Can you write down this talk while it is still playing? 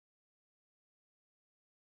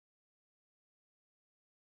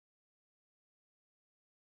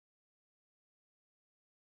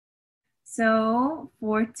So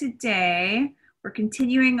for today, we're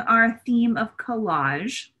continuing our theme of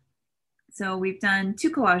collage. So we've done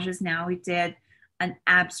two collages now. We did an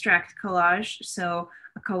abstract collage, so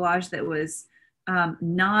a collage that was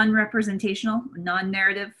non-representational,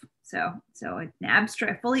 non-narrative. So an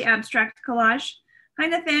abstract, fully abstract collage. Hi,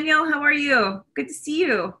 Nathaniel. How are you? Good to see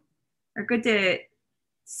you, or good to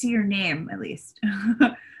see your name at least.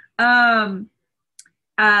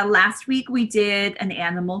 Last week we did an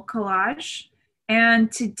animal collage,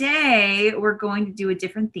 and today we're going to do a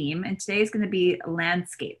different theme, and today is going to be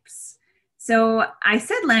landscapes. So I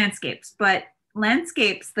said landscapes, but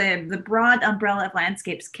landscapes, the broad umbrella of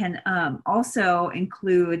landscapes can also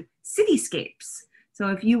include cityscapes. So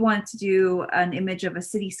if you want to do an image of a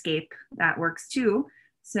cityscape, that works too.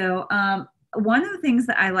 So one of the things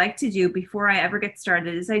that I like to do before I ever get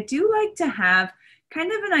started is I do like to have kind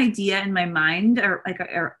of an idea in my mind, or like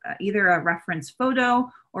either a reference photo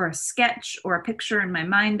or a sketch or a picture in my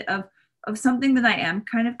mind of something that I am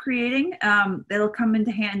kind of creating. That'll come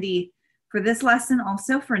into handy for this lesson,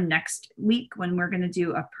 also for next week when we're going to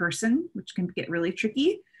do a person, which can get really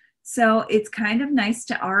tricky. So it's kind of nice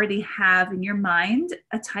to already have in your mind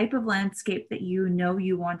a type of landscape that you know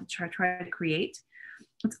you want to try to create.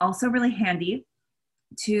 It's also really handy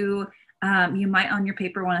to you might on your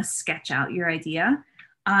paper want to sketch out your idea.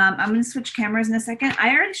 I'm going to switch cameras in a second.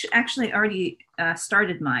 I already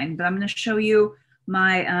started mine, but I'm going to show you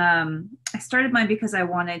my, I started mine because I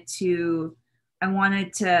wanted to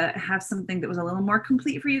have something that was a little more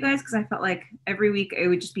complete for you guys, because I felt like every week it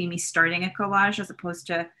would just be me starting a collage as opposed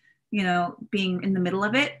to, you know, being in the middle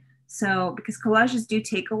of it. So because collages do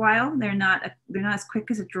take a while, they're not as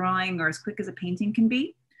quick as a drawing or as quick as a painting can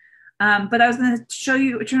be. But I was going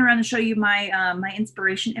to turn around and show you my my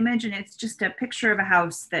inspiration image, and it's just a picture of a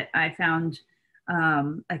house that I found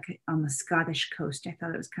like on the Scottish coast. I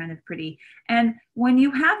thought it was kind of pretty. And when you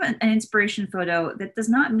have an inspiration photo, that does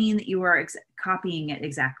not mean that you are copying it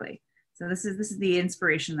exactly. So this is the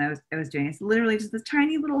inspiration that I was doing. It's literally just this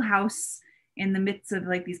tiny little house in the midst of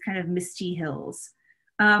like these kind of misty hills.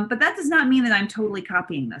 But that does not mean that I'm totally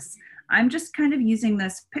copying this. I'm just kind of using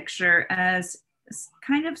this picture as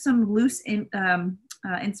kind of some loose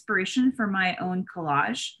inspiration for my own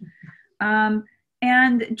collage.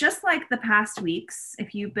 And just like the past weeks,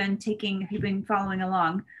 if you've been following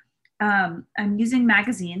along, I'm using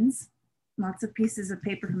magazines, lots of pieces of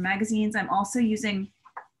paper from magazines. I'm also using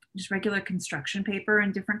just regular construction paper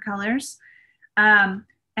in different colors.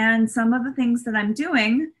 And some of the things that I'm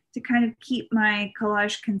doing to kind of keep my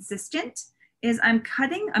collage consistent is I'm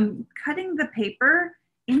cutting the paper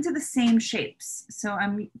into the same shapes. So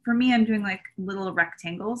for me, I'm doing like little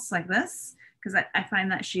rectangles like this, because I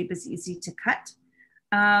find that shape is easy to cut.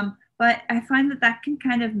 But I find that can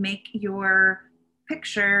kind of make your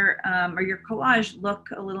picture or your collage look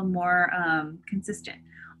a little more consistent.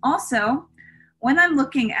 Also, when I'm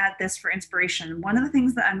looking at this for inspiration, one of the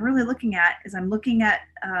things that I'm really looking at is I'm looking at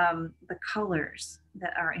the colors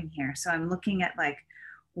that are in here. So I'm looking at like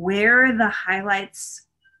where the highlights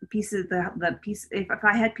pieces, the piece, if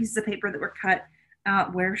I had pieces of paper that were cut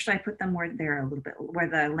out, where should I put them where they're a little bit, where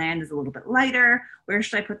the land is a little bit lighter? Where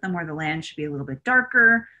should I put them where the land should be a little bit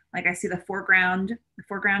darker? Like I see the foreground. The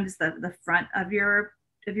foreground is the front of your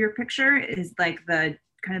picture is like the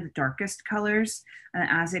kind of the darkest colors. And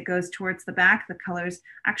as it goes towards the back, the colors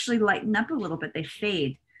actually lighten up a little bit. They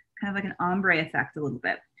fade, kind of like an ombre effect a little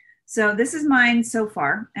bit. So this is mine so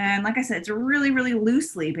far. And like I said, it's really, really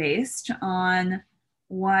loosely based on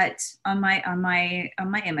my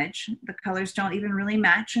image. The colors don't even really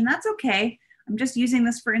match, and that's okay. I'm just using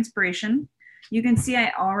this for inspiration. You can see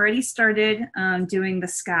I already started doing the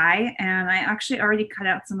sky, and I actually already cut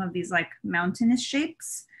out some of these like mountainous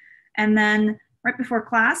shapes. And then right before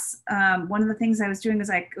class, one of the things I was doing is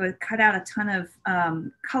I would cut out a ton of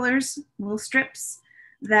colors, little strips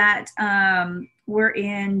that were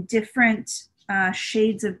in different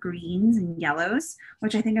shades of greens and yellows,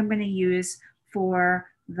 which I think I'm going to use for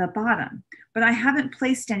the bottom. But I haven't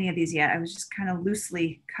placed any of these yet. I was just kind of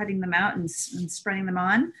loosely cutting them out and spreading them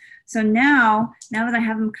on. So now that I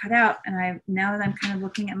have them cut out, and now that I'm kind of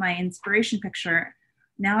looking at my inspiration picture,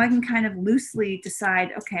 now I can kind of loosely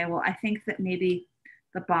decide, okay, well, I think that maybe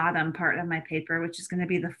the bottom part of my paper, which is going to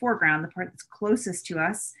be the foreground, the part that's closest to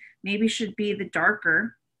us, maybe should be the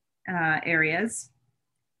darker areas.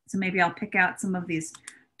 So maybe I'll pick out some of these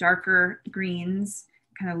darker greens,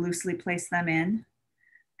 kind of loosely place them in.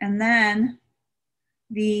 And then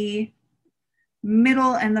the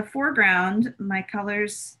middle and the foreground, my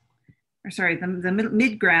colors, or sorry, the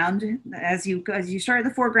mid ground, as you start at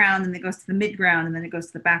the foreground and it goes to the mid ground and then it goes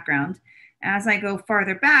to the background. As I go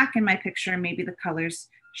farther back in my picture, maybe the colors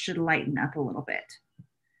should lighten up a little bit.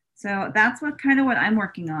 So that's what I'm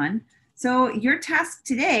working on. So your task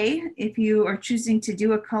today, if you are choosing to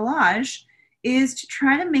do a collage, is to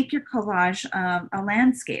try to make your collage a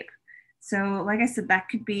landscape. So like I said, that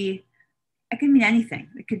could be, it can mean anything.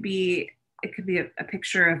 It could be a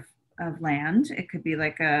picture of land. It could be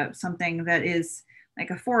like something that is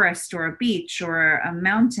like a forest or a beach or a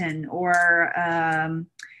mountain, or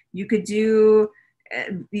you could do,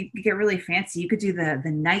 you could get really fancy. You could do the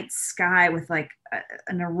night sky with like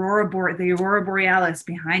the aurora borealis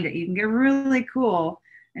behind it. You can get really cool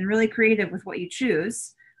and really creative with what you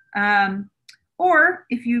choose. Or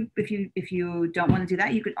if you don't want to do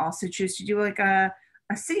that, you could also choose to do like a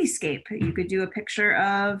cityscape. You could do a picture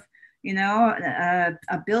of, you know,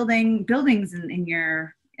 buildings in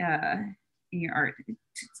your art.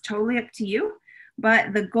 It's totally up to you.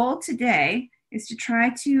 But the goal today is to try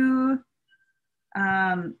to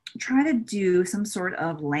do some sort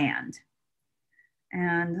of land.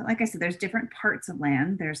 And like I said, there's different parts of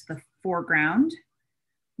land. There's the foreground,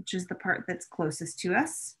 which is the part that's closest to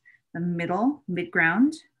us, the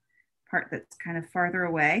midground, part that's kind of farther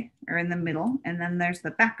away or in the middle, and then there's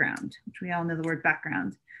the background, which we all know the word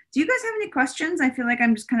background. Do you guys have any questions? I feel like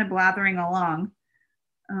I'm just kind of blathering along.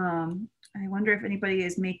 I wonder if anybody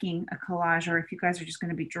is making a collage or if you guys are just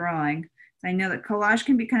going to be drawing. I know that collage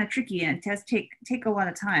can be kind of tricky and it does take a lot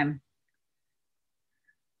of time.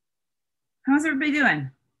 How's everybody doing?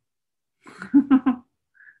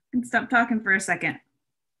 And stop talking for a second.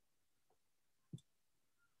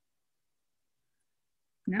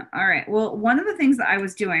 No, all right. Well, one of the things that I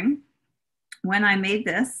was doing when I made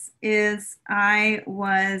this is I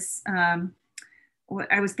was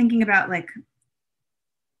thinking about, like,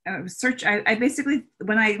 I basically,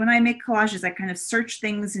 when I make collages, I kind of search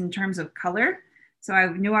things in terms of color. So I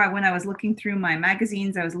knew when I was looking through my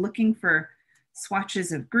magazines, I was looking for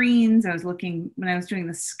swatches of greens. When I was doing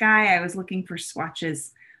the sky, I was looking for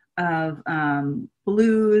swatches of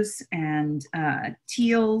blues and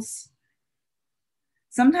teals.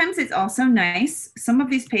 Sometimes it's also nice. Some of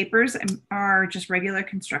these papers are just regular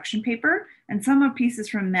construction paper, and some are pieces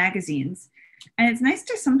from magazines. And it's nice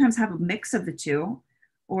to sometimes have a mix of the two,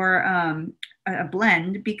 or a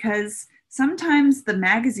blend, because sometimes the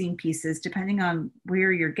magazine pieces, depending on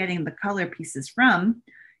where you're getting the color pieces from,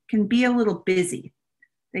 can be a little busy.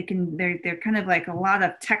 They're kind of like a lot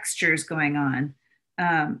of textures going on.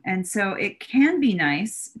 And so it can be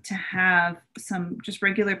nice to have some just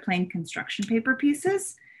regular plain construction paper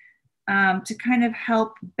pieces to kind of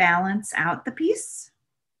help balance out the piece.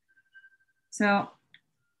 So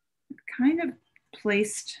kind of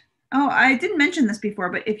placed, oh, I didn't mention this before,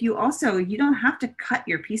 but if you don't have to cut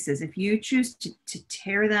your pieces. If you choose to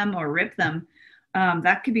tear them or rip them,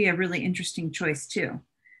 that could be a really interesting choice too.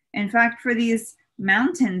 In fact, for these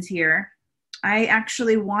mountains here, I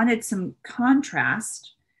actually wanted some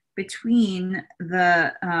contrast between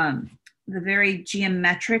the very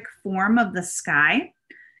geometric form of the sky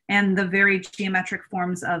and the very geometric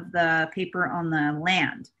forms of the paper on the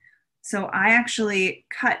land. So I actually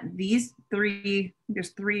cut these there's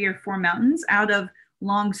 3 or 4 mountains out of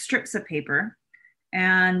long strips of paper.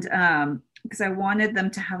 And because I wanted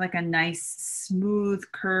them to have like a nice smooth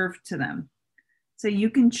curve to them. So you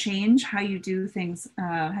can change how you do things,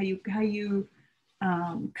 how you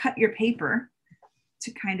cut your paper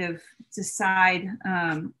to kind of decide.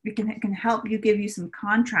 It can help you, give you some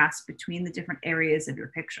contrast between the different areas of your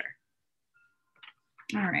picture.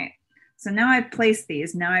 All right, so now I've placed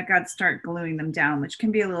these. Now I've got to start gluing them down, which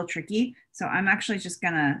can be a little tricky. So I'm actually just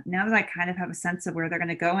gonna, now that I kind of have a sense of where they're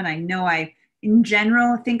gonna go, and I know in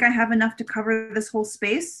general, think I have enough to cover this whole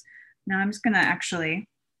space. Now I'm just gonna actually,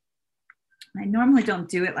 I normally don't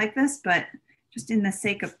do it like this, but just in the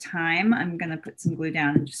sake of time, I'm gonna put some glue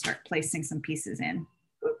down and just start placing some pieces in.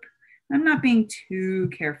 Oop. I'm not being too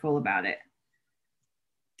careful about it.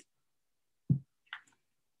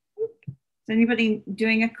 Is anybody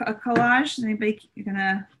doing a collage? Is anybody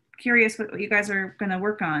curious what you guys are gonna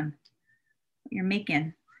work on, what you're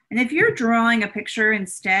making? And if you're drawing a picture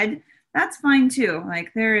instead, that's fine too.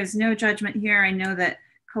 Like, there is no judgment here. I know that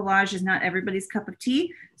collage is not everybody's cup of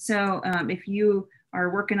tea. So if you are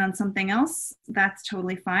working on something else, that's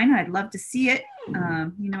totally fine. I'd love to see it.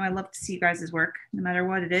 You know, I love to see you guys' work, no matter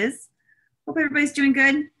what it is. Hope everybody's doing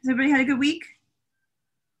good. Has everybody had a good week?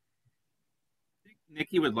 I think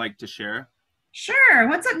Nikki would like to share. Sure.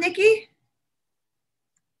 What's up, Nikki?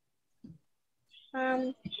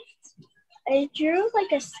 I drew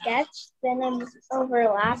like a sketch, then I'm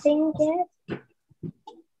overlapping it.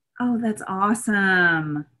 Oh, that's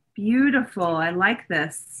awesome. Beautiful. I like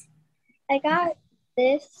this. I got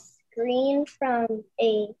this green from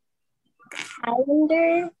a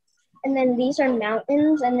calendar, and then these are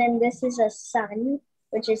mountains, and then this is a sun,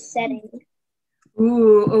 which is setting.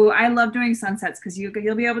 Ooh, I love doing sunsets because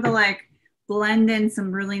you'll be able to like blend in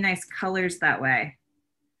some really nice colors that way.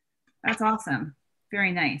 That's awesome.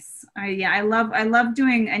 Very nice. I love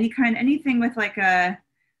doing anything with like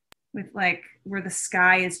where the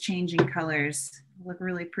sky is changing colors. Look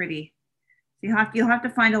really pretty. So you'll have to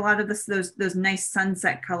find a lot of those nice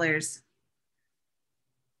sunset colors.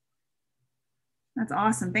 That's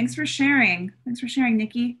awesome. Thanks for sharing. Thanks for sharing,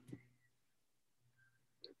 Nikki.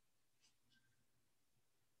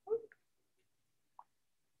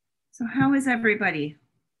 So how is everybody?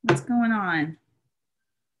 What's going on?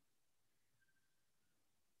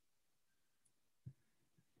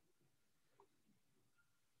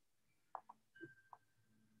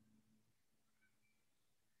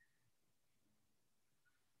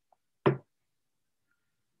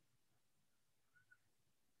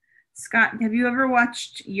 Scott, have you ever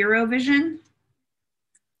watched Eurovision?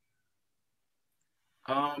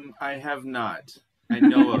 I have not. I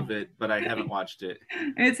know of it, but I haven't watched it.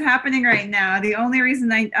 It's happening right now. The only reason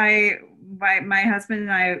my husband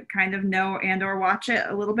and I kind of know and or watch it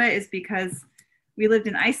a little bit is because we lived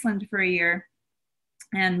in Iceland for a year,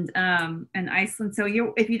 and Iceland. So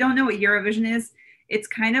if you don't know what Eurovision is, it's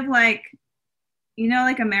kind of like,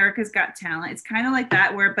 like America's Got Talent. It's kind of like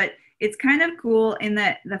that, but it's kind of cool in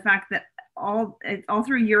that the fact that all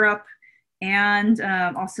through Europe and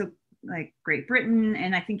also like Great Britain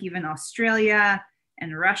and I think even Australia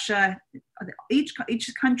and Russia, each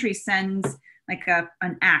country sends like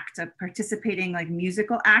an act, a participating like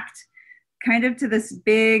musical act, kind of to this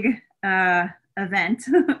big event,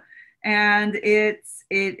 and it's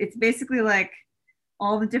basically like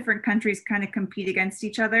all the different countries kind of compete against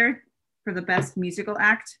each other for the best musical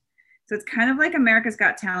act. So it's kind of like America's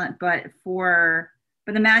Got Talent, but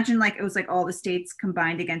imagine like it was like all the states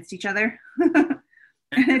combined against each other. And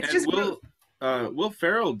it's And just Will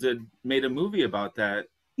Ferrell made a movie about that.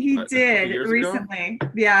 He A couple did years recently.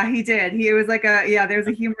 Ago? Yeah, he did. He was like there's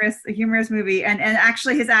a humorous movie. And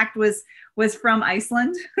actually his act was from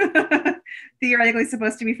Iceland. Theoretically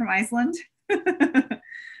supposed to be from Iceland.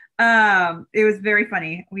 It was very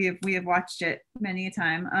funny. We have watched it many a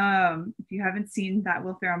time. If you haven't seen that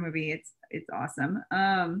Will Ferrell movie, it's awesome.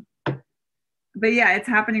 But yeah, it's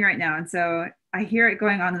happening right now. And so I hear it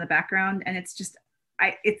going on in the background, and it's just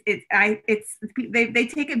they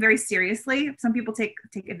take it very seriously. Some people take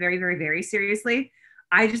it very, very, very seriously.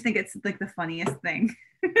 I just think it's like the funniest thing.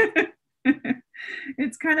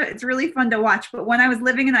 It's really fun to watch. But when I was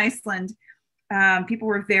living in Iceland, people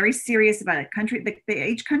were very serious about it.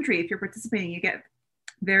 Each country, if you're participating, you get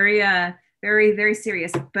very, very, very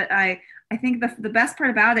serious. But I think the best part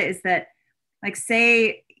about it is that, like,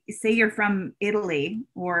 say you're from Italy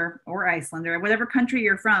or Iceland or whatever country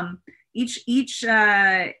you're from, each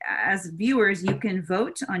as viewers, you can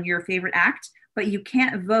vote on your favorite act, but you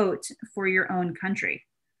can't vote for your own country.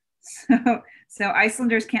 So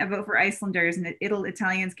Icelanders can't vote for Icelanders, and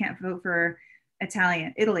Italians can't vote for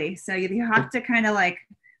Italy. So you have to kind of like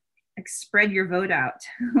spread your vote out,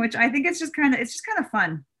 which I think it's just kind of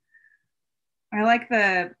fun. I like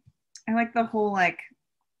the whole like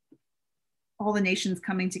all the nations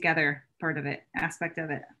coming together aspect of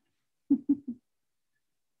it.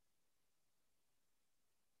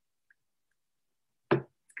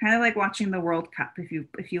 Kind of like watching the World Cup if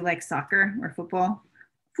you like soccer or football.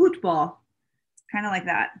 It's kind of like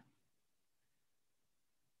that.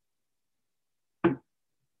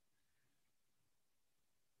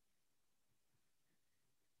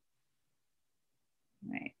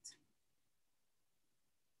 Right.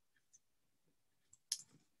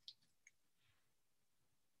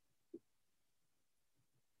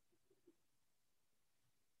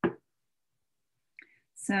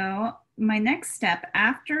 So my next step,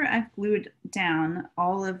 after I've glued down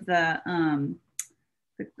all of the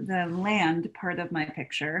land part of my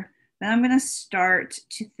picture, then I'm going to start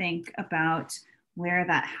to think about where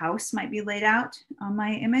that house might be laid out on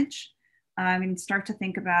my image. I'm going to start to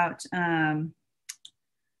think about how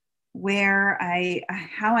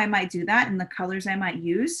I might do that and the colors I might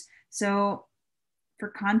use. So for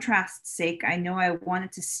contrast's sake, I know I want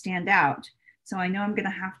it to stand out. So I know I'm going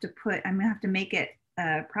to have to make it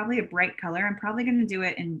probably a bright color. I'm probably going to do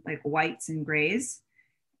it in like whites and grays.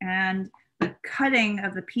 And the cutting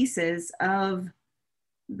of the pieces of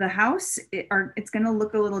the house, it's going to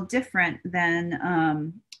look a little different than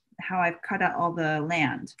how I've cut out all the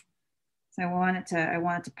land. So I want it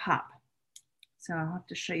to pop. So I'll have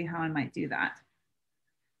to show you how I might do that.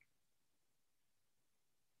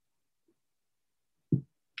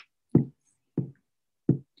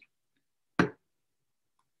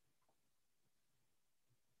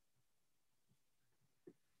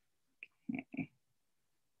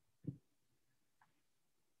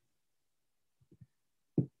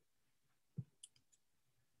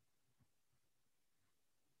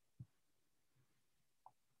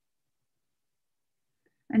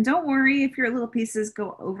 And don't worry if your little pieces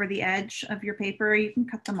go over the edge of your paper, you can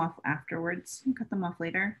cut them off afterwards. You can cut them off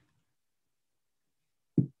later.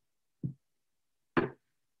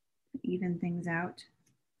 Even things out.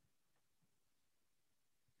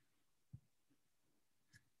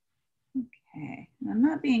 Okay, I'm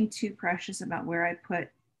not being too precious about where I put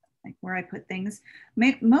things.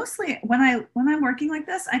 Mostly when I'm working like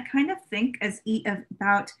this, I kind of think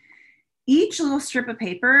about each little strip of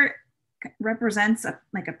paper represents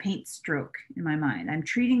like a paint stroke in my mind. I'm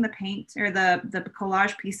treating the paint or the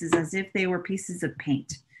collage pieces as if they were pieces of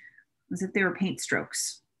paint, as if they were paint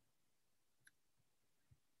strokes.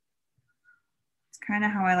 It's kind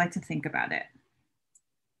of how I like to think about it.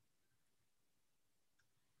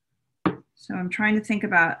 So I'm trying to think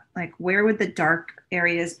about like, where would the dark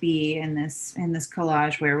areas be in this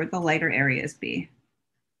collage? Where would the lighter areas be?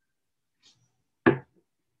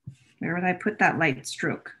 Where would I put that light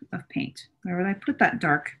stroke of paint? Where would I put that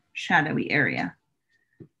dark shadowy area?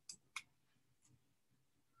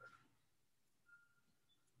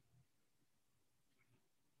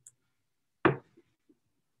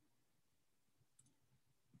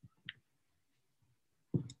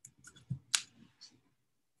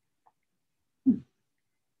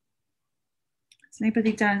 Did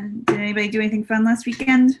anybody do anything fun last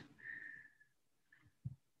weekend?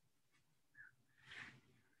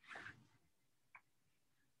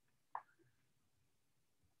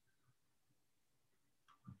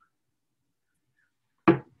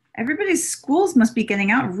 Everybody's schools must be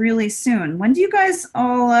getting out really soon. When do you guys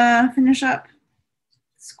all finish up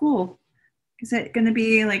school? Is it going to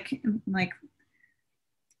be like, do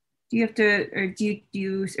you have to, or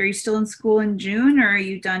are you still in school in June, or are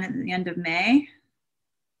you done at the end of May?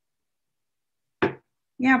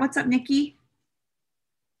 Yeah, what's up, Nikki?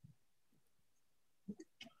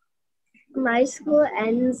 My school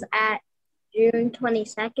ends at June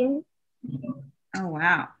 22nd. Oh,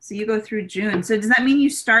 wow. So you go through June. So does that mean do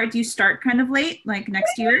you start kind of late, like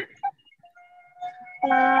next year?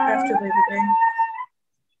 After Labor Day.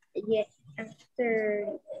 Yeah,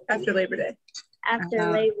 After Labor Day.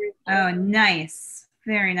 After Labor Day. Oh, nice.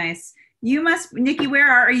 Very nice. You must, Nikki, do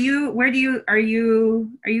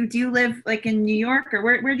you live like in New York, or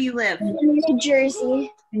where do you live? New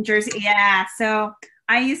Jersey. In Jersey, yeah. So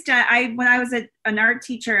when I was an art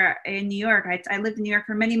teacher in New York, I lived in New York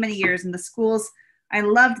for many, many years, and the schools, I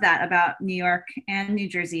loved that about New York and New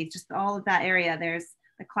Jersey, just all of that area.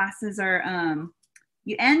 The classes are,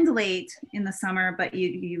 you end late in the summer, but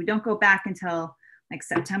you don't go back until like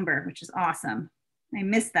September, which is awesome. I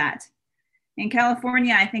miss that. In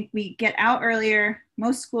California, I think we get out earlier.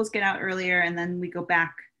 Most schools get out earlier, and then we go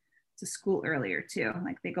back to school earlier too.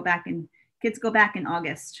 Like kids go back in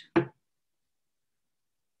August.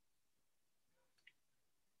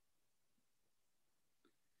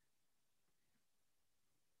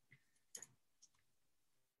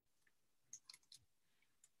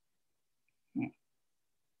 Okay.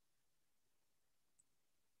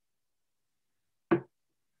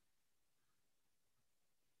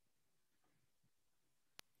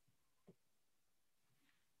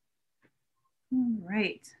 All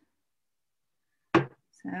right.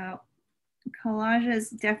 So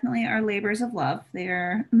collages definitely are labors of love.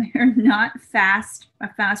 They're not a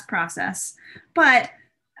fast process, but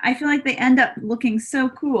I feel like they end up looking so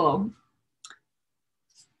cool.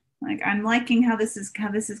 Like, I'm liking how this is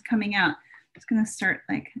coming out. I'm just gonna start,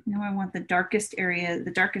 like, now I want the darkest area,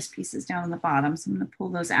 the darkest pieces down on the bottom. So I'm gonna pull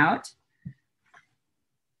those out.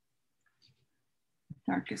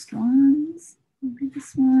 Darkest ones, maybe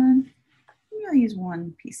this one. Maybe I'll use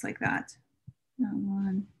one piece like that. That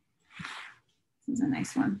one. This is a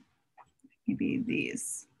nice one. Maybe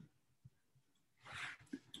these.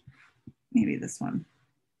 Maybe this one.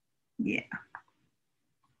 Yeah.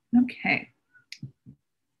 Okay.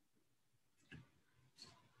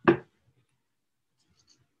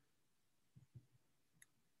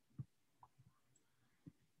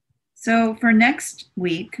 So for next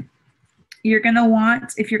week, you're going to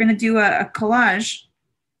want, if you're going to do a collage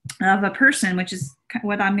of a person, which is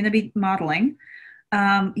what I'm going to be modeling,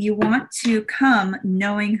 you want to come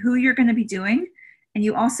knowing who you're going to be doing. And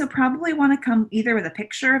you also probably want to come either with a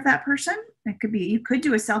picture of that person. It could be, you could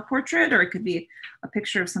do a self-portrait, or it could be a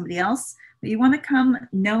picture of somebody else. But you want to come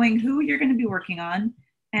knowing who you're going to be working on.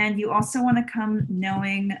 And you also want to come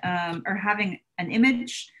knowing or having an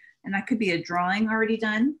image, and that could be a drawing already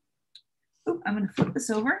done. Oop, I'm going to flip this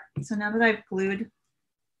over. So now that I've glued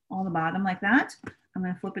all the bottom like that, I'm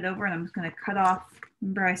going to flip it over, and I'm just going to cut off.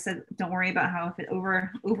 Remember I said, don't worry about how if it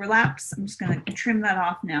overlaps. I'm just going to trim that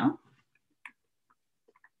off now.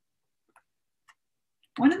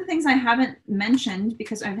 One of the things I haven't mentioned,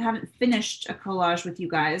 because I haven't finished a collage with you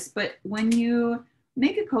guys, but when you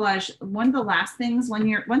make a collage, one of the last things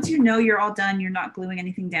once you know you're all done, you're not gluing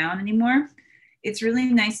anything down anymore, it's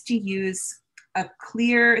really nice to use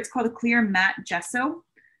it's called a clear matte gesso.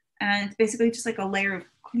 And it's basically just like a layer of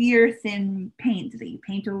clear, thin paint that you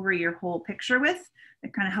paint over your whole picture with.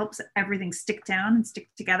 It kind of helps everything stick down and stick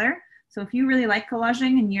together. So if you really like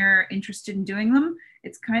collaging and you're interested in doing them,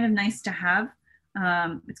 it's kind of nice to have.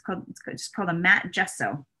 It's just called a matte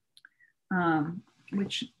gesso,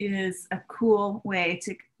 which is a cool way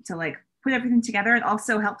to like put everything together. It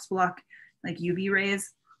also helps block like UV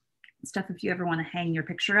rays stuff if you ever want to hang your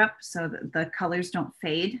picture up so that the colors don't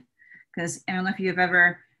fade. Because I don't know if you've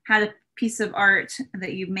ever had a piece of art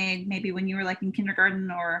that you've made maybe when you were like in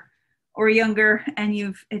kindergarten or younger, and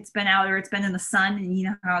it's been out or it's been in the sun, and you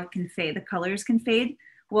know how it can fade, the colors can fade.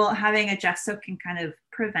 Well, having a gesso can kind of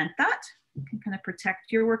prevent that. It can kind of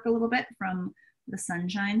protect your work a little bit from the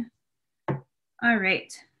sunshine. All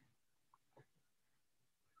right.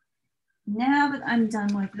 Now that I'm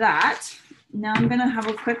done with that, now I'm gonna have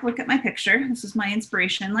a quick look at my picture. This is my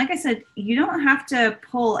inspiration. Like I said, you don't have to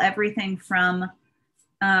pull everything from,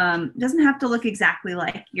 doesn't have to look exactly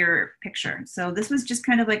like your picture. So this was just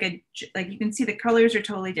kind of like you can see the colors are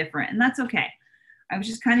totally different, and that's okay. I was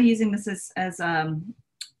just kind of using this as I'm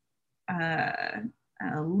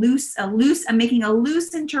making a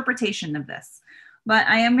loose interpretation of this. But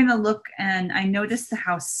I am gonna look, and I noticed the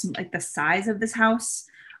house, like the size of this house.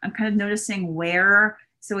 I'm kind of noticing where,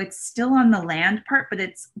 so it's still on the land part, but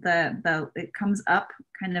it's it comes up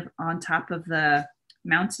kind of on top of the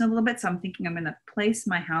mountain a little bit. So I'm thinking I'm gonna place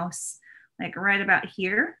my house like right about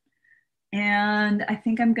here. And I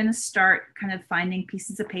think I'm gonna start kind of finding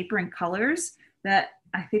pieces of paper and colors that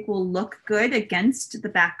I think will look good against the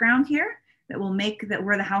background here, that will make that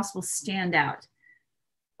where the house will stand out.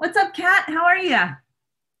 What's up, Kat? How are you?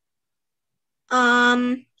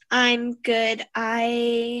 I'm good.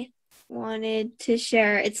 I wanted to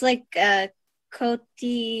share. It's like a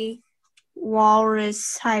Coty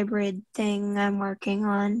walrus hybrid thing I'm working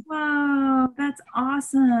on. Wow, that's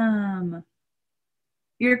awesome.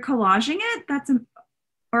 You're collaging it?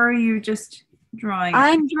 Or are you just drawing it?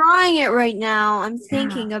 I'm drawing it right now. I'm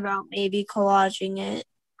thinking about maybe collaging it.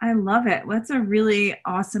 I love it. That's a really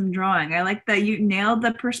awesome drawing. I like that you nailed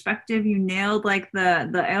the perspective. You nailed like I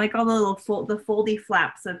like all the little foldy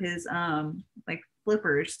flaps of his like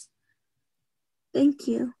flippers. Thank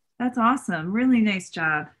you. That's awesome. Really nice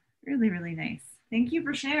job. Really, really nice. Thank you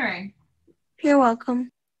for sharing. You're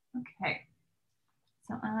welcome. Okay.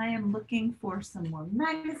 So I am looking for some more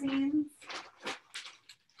magazines.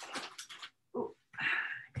 Ooh.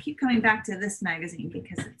 I keep coming back to this magazine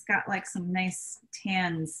because it's got like some nice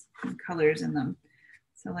tans and colors in them.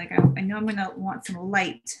 So like I know I'm gonna want some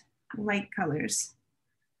light colors.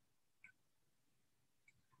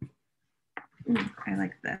 Ooh, I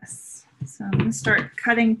like this. So I'm gonna start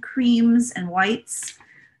cutting creams and whites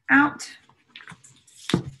out.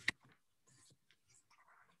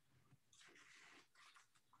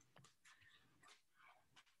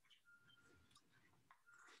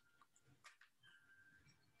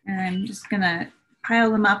 And I'm just gonna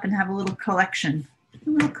pile them up and have a little collection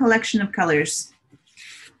of colors.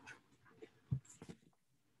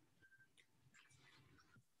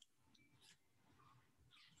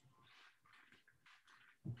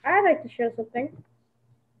 I'd like to show something.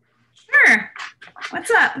 Sure. What's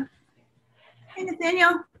up? Hey,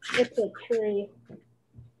 Nathaniel. It's a tree.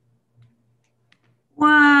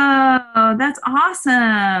 Whoa, that's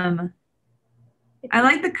awesome. I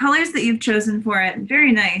like the colors that you've chosen for it.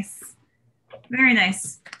 Very nice. Very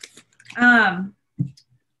nice.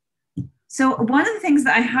 So one of the things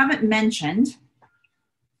that I haven't mentioned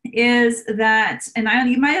is that, and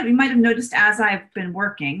you might have noticed as I've been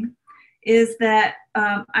working, is that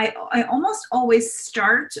I almost always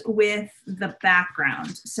start with the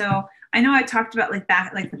background. So I know I talked about like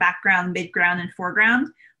the background, midground, and foreground,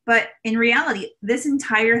 but in reality, this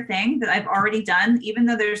entire thing that I've already done, even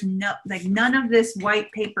though there's none of this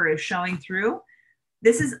white paper is showing through,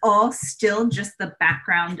 this is all still just the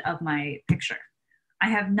background of my picture. I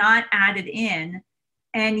have not added in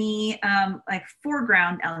any like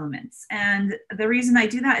foreground elements. And the reason I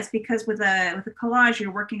do that is because with a collage,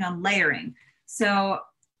 you're working on layering. So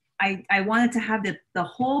I wanted to have the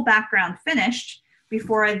whole background finished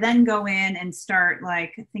before I then go in and start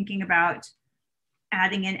like thinking about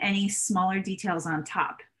adding in any smaller details on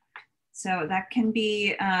top. So that can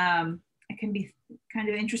be, it can be kind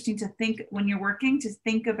of interesting to think when you're working, to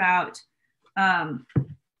think about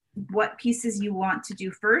what pieces you want to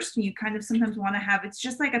do first. And you kind of sometimes want to have, it's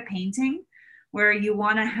just like a painting where you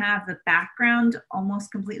want to have the background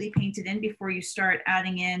almost completely painted in before you start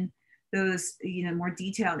adding in those, you know, more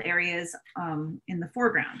detailed areas in the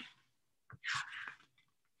foreground.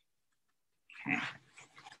 Okay.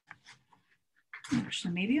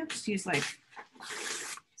 Actually, maybe I'll just use like,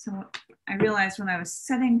 so I realized when I was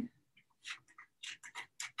setting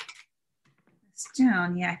this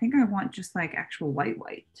down, yeah, I think I want just like actual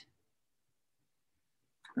white.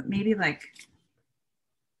 But maybe like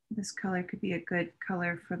this color could be a good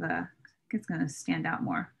color for the, I think it's gonna stand out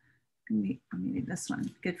more. Maybe this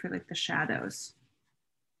one, good for like the shadows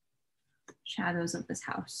of this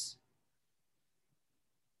house.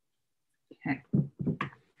 Okay.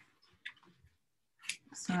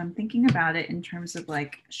 So I'm thinking about it in terms of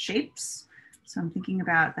like shapes. So I'm thinking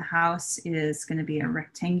about the house is going to be a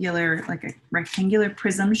rectangular, like a rectangular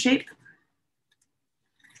prism shape.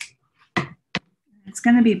 It's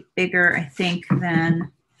going to be bigger, I think,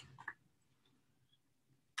 than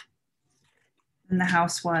the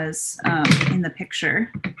house was in the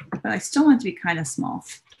picture, but I still want it to be kind of small.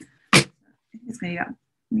 I think it's going to be about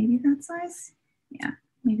maybe that size. Yeah,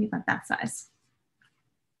 maybe about that size.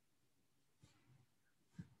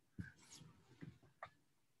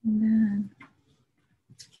 And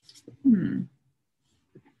then,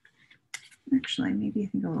 actually, maybe I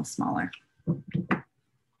think a little smaller.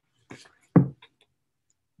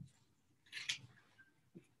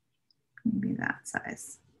 Maybe that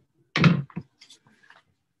size.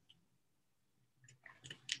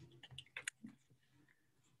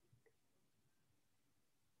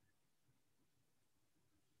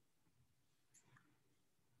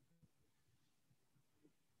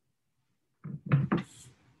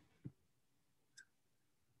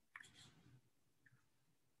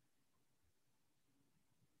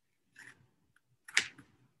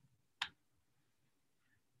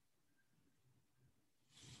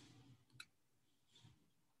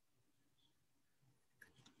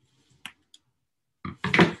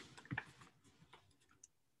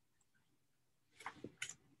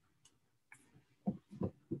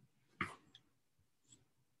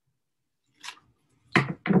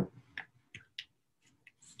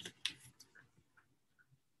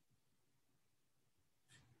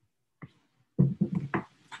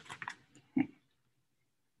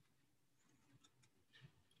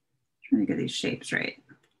 Trying to get these shapes right.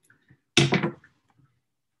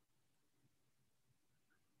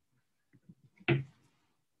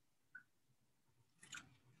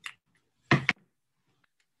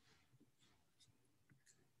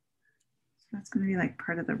 So that's going to be like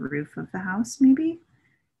part of the roof of the house, maybe.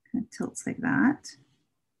 Kind of tilts like that.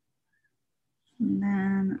 And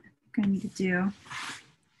then I think I need to do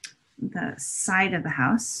the side of the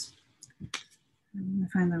house. I'm going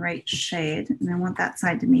to find the right shade, and I want that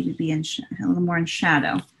side to maybe be in a little more in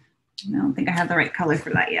shadow. I don't think I have the right color for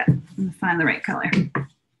that yet. I'm going to find the right color. I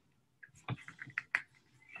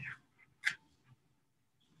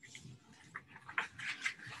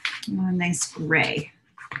want a nice gray.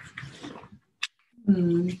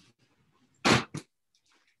 Maybe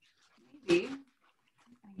I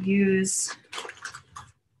use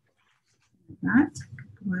that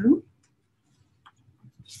blue.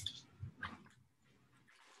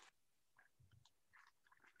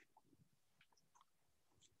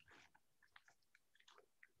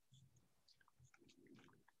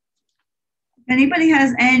 If anybody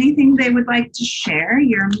has anything they would like to share,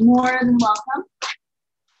 you're more than welcome.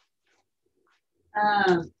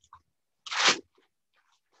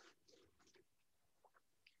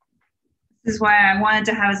 This is why I wanted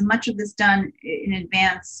to have as much of this done in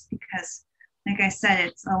advance, because like I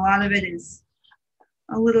said, a lot of it is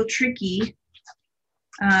a little tricky,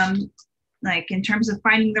 like in terms of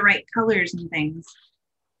finding the right colors and things.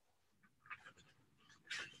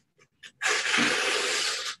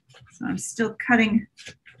 So I'm still cutting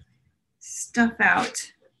stuff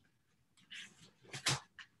out.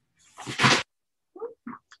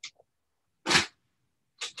 I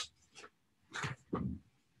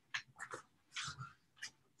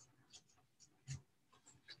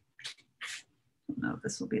don't know if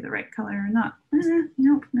this will be the right color or not.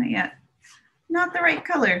 Nope, not yet. Not the right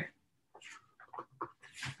color.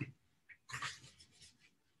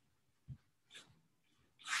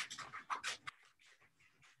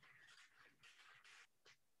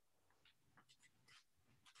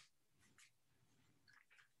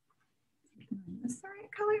 Is this the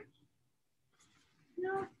right color?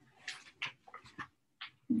 No.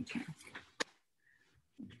 Okay.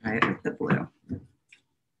 Try it with the blue.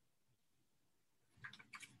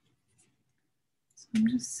 So I'm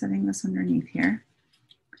just setting this underneath here.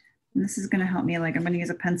 And this is going to help me, like I'm going to use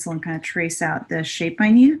a pencil and kind of trace out the shape I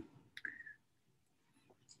need.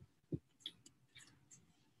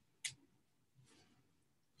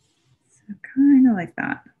 kind of like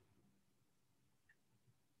that.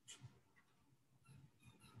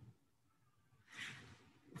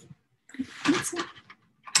 That's it.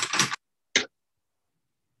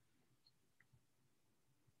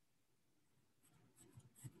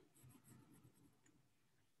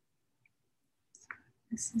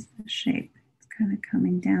 This is the shape. It's kind of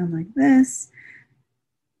coming down like this.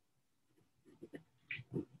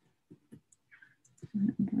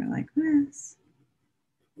 And over like this.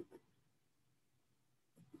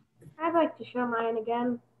 I'd like to show mine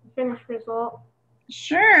again, the finished result.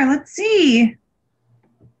 Sure, let's see.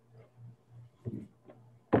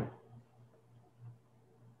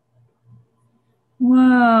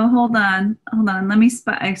 Whoa, hold on. Let me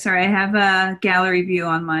spot. Sorry, I have a gallery view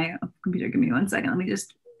on my computer. Give me 1 second. Let me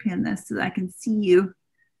just pin this so that I can see you.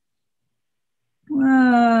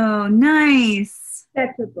 Whoa, nice.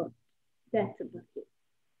 That's a book. That's a book.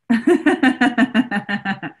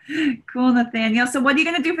 Cool, Nathaniel. So what are you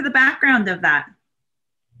going to do for the background of that?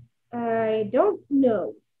 I don't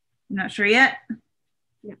know. I'm not sure yet?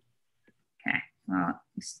 No. Okay. Well,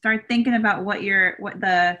 start thinking about what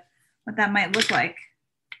that might look like.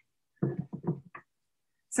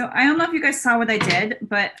 So I don't know if you guys saw what I did,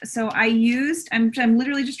 but so I'm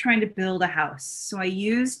literally just trying to build a house. So I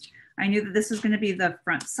knew that this was going to be the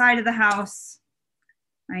front side of the house.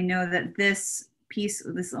 I know that this piece,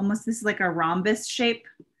 this is like a rhombus shape.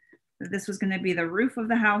 This was going to be the roof of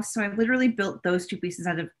the house. So I literally built those two pieces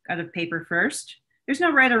out of paper first. There's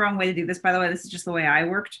no right or wrong way to do this, by the way. This is just the way I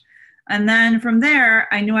worked. And then from there,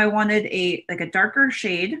 I knew I wanted a darker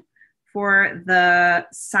shade for the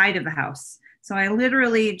side of the house. So I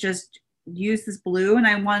literally just used this blue and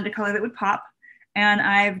I wanted a color that would pop. And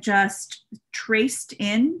I've just traced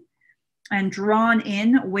in and drawn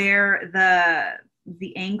in where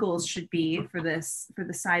the angles should be for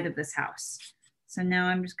the side of this house. So now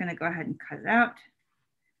I'm just gonna go ahead and cut it out.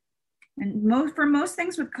 And for most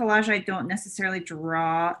things with collage, I don't necessarily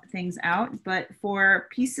draw things out, but for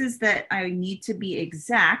pieces that I need to be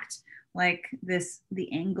exact, like the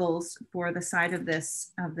angles for the side of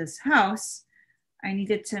this house, I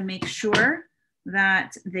needed to make sure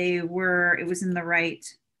that it was in the right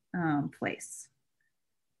place.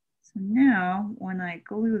 So now when I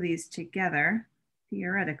glue these together,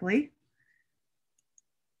 theoretically,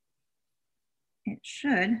 it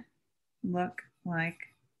should look like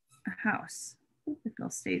a house. It'll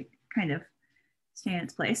stay in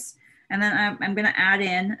its place. And then I'm going to add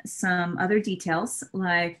in some other details,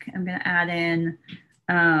 like I'm going to add in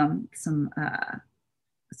some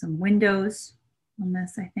windows on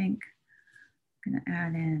this. I think I'm going to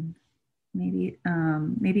add in maybe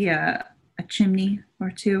a chimney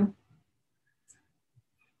or two,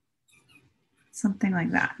 something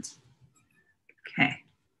like that. Okay.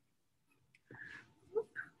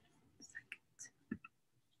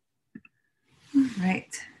 All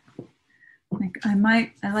right. I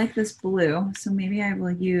like this blue, so maybe I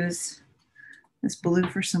will use this blue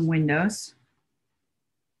for some windows.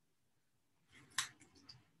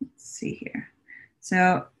 Let's see here.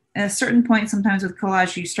 So at a certain point, sometimes with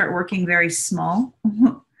collage, you start working very small.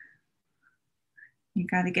 You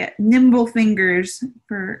got to get nimble fingers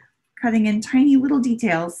for cutting in tiny little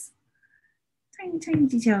details. Tiny, tiny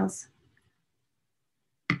details.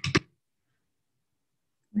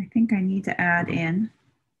 I think I need to add in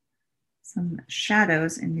some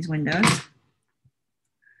shadows in these windows. So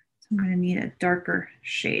I'm going to need a darker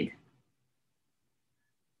shade.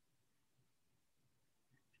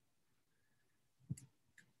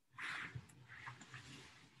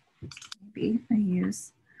 Maybe I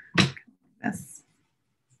use this.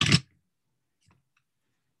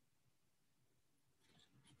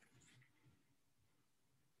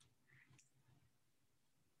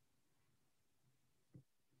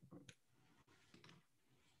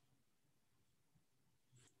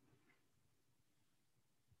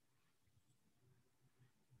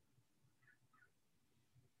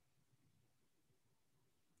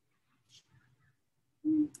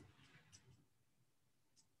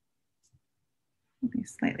 Maybe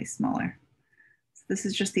slightly smaller. So this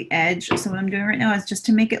is just the edge. So what I'm doing right now is just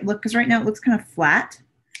to make it look, because right now it looks kind of flat.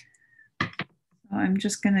 So I'm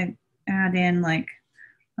just going to add in like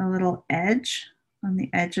a little edge on the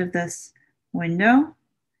edge of this window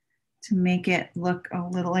to make it look a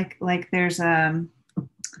little like there's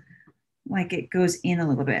like it goes in a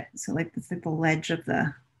little bit. So like that's like the ledge of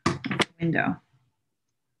the window.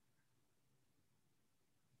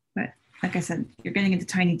 But like I said, you're getting into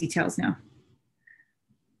tiny details now.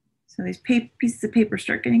 So these pieces of paper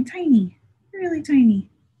start getting tiny, really tiny.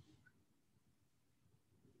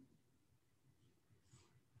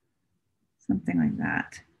 Something like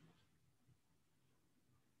that.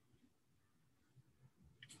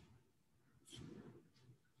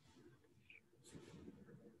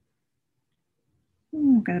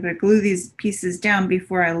 I'm gonna glue these pieces down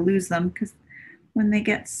before I lose them, because when they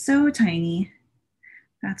get so tiny,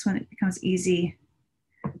 that's when it becomes easy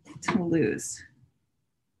to lose.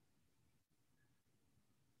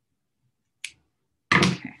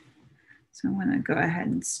 Okay, so I'm gonna go ahead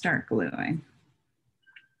and start gluing.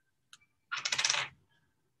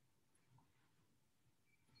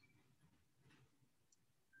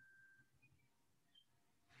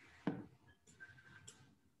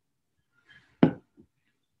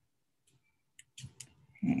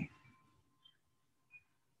 Okay.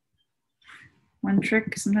 One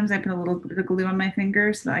trick, sometimes I put a little bit of glue on my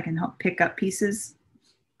fingers so that I can help pick up pieces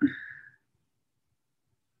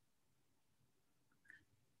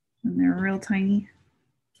when they're real tiny.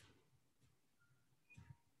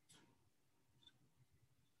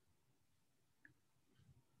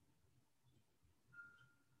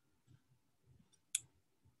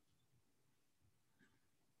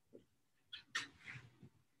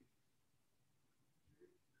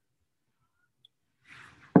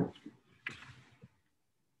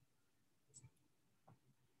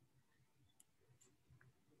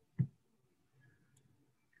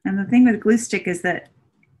 And the thing with glue stick is that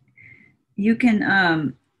you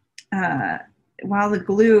can, while the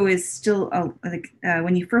glue is still,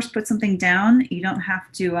 when you first put something down, you don't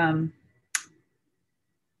have to,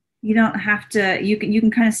 you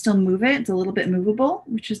can kind of still move it. It's a little bit movable,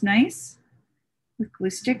 which is nice with glue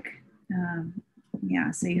stick.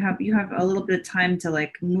 Yeah, so you have a little bit of time to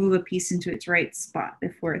like move a piece into its right spot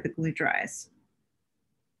before the glue dries.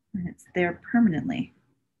 And it's there permanently.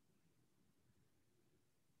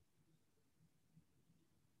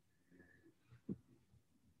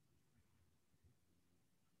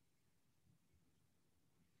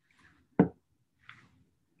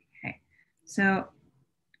 Okay, so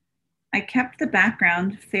I kept the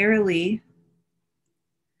background fairly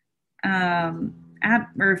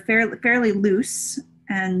fairly loose,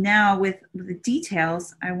 and now with the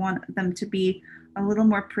details, I want them to be a little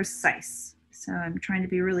more precise. So I'm trying to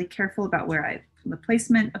be really careful about the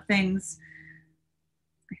placement of things.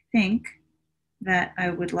 I think that I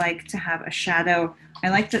would like to have a shadow. I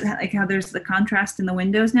like how there's the contrast in the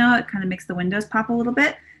windows now. It kind of makes the windows pop a little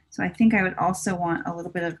bit. So I think I would also want a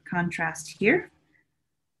little bit of contrast here.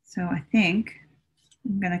 So I think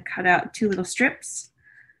I'm going to cut out 2 little strips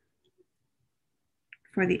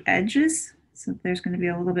for the edges. So there's going to be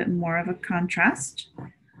a little bit more of a contrast.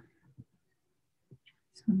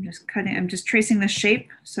 So I'm just tracing the shape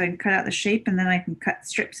so I can cut out the shape, and then I can cut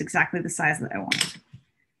strips exactly the size that I want.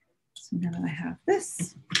 So now that I have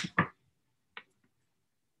this,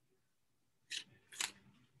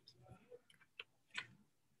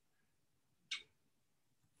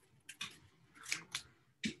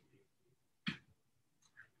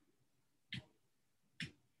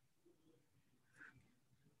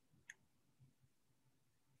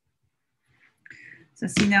 so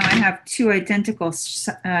see, now I have 2 identical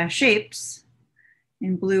shapes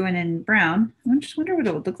in blue and in brown. I just wonder what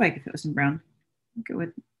it would look like if it was in brown. I think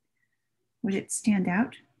it would it stand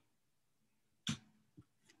out?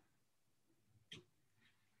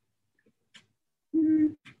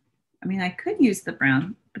 I mean, I could use the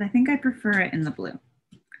brown, but I think I prefer it in the blue.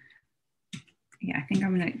 Yeah, I think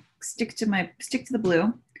I'm gonna stick to the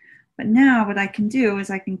blue. But now what I can do is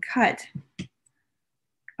I can cut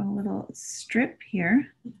a little strip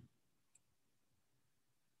here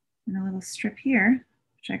and a little strip here,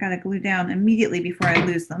 which I gotta glue down immediately before I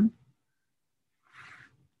lose them.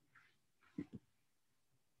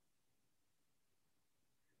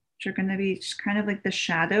 Which are gonna be just kind of like the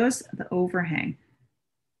shadows, the overhang.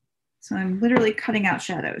 So I'm literally cutting out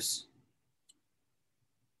shadows.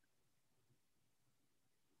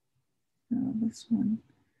 So this one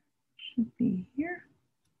should be here.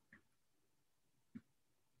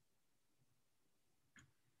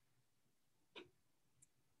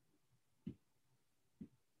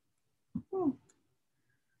 Oh.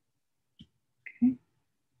 Okay.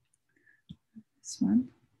 This one.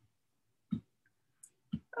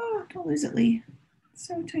 Oh, don't lose it, Lee.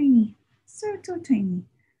 So tiny. So tiny.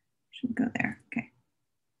 Should go there. Okay.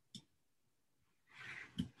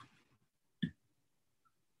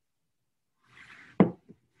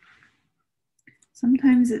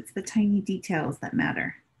 Sometimes it's the tiny details that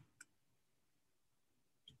matter.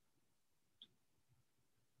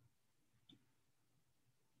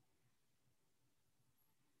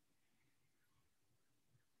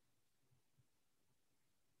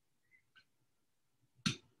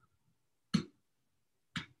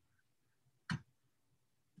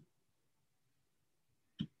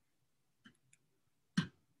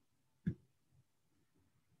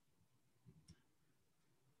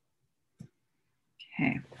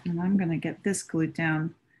 Okay, and I'm gonna get this glued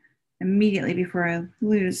down immediately before I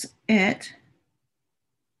lose it.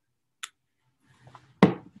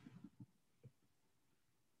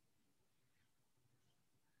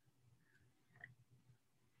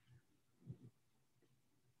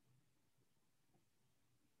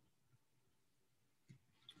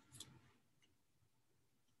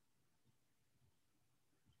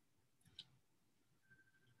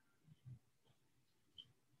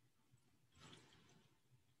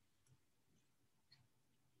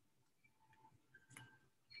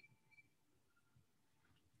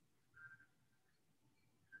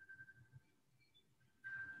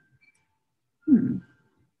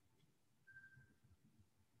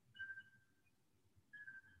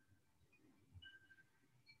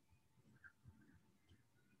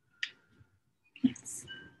 Let's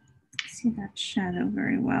see that shadow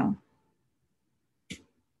very well.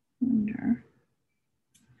 Wonder.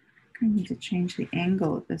 I need to change the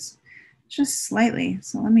angle of this just slightly.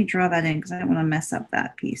 So let me draw that in because I don't want to mess up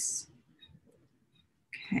that piece.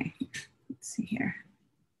 Okay, let's see here.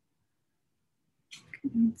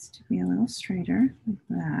 It needs to be a little straighter like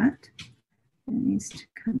that. It needs to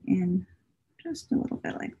come in just a little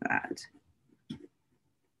bit like that. Okay,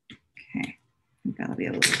 I think that'll be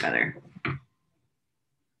a little bit better.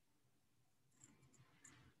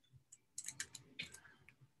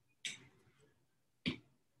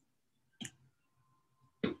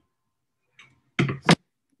 Let's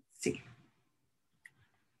see.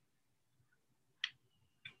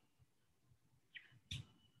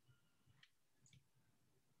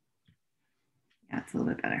 Yeah, it's a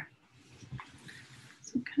little bit better.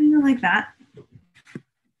 So kind of like that.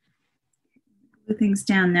 Glue things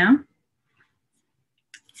down now.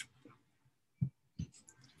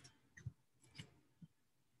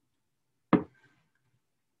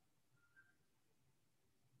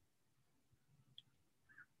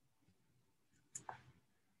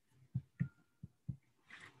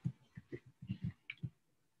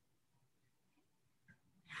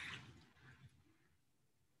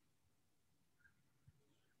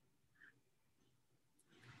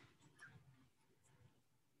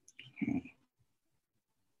 Okay.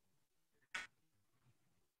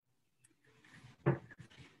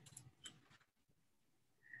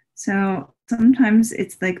 So sometimes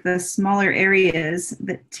it's like the smaller areas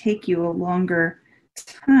that take you a longer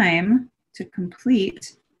time to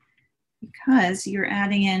complete because you're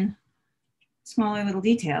adding in smaller little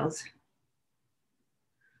details.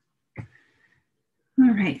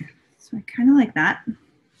 All right, so I kind of like that.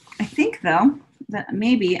 I think though that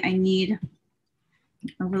maybe I need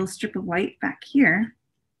a little strip of white back here,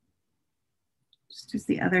 just as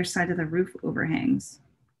the other side of the roof overhangs.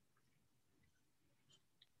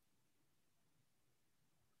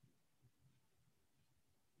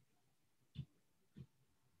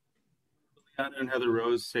 Liana and Heather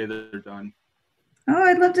Rose say that they're done. Oh,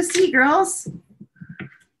 I'd love to see, girls.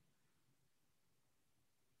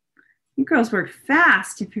 You girls work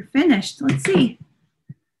fast if you're finished. Let's see.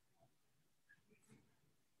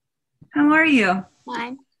 How are you?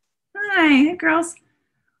 Fine. Hi, girls.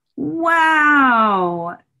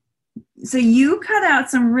 Wow. So you cut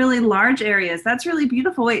out some really large areas. That's really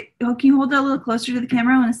beautiful. Wait, can you hold that a little closer to the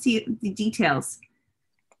camera? I want to see the details.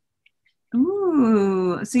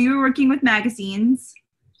 Ooh, so you were working with magazines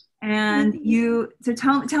and so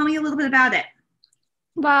tell me a little bit about it.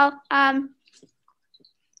 Well, I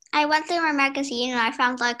went through my magazine and I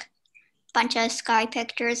found like a bunch of sky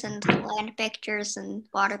pictures and land pictures and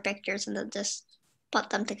water pictures and then just put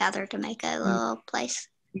them together to make a little place.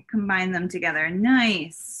 You combine them together.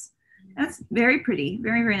 Nice. That's very pretty.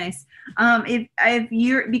 Very, very nice.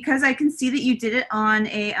 Because I can see that you did it on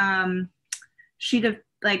a sheet of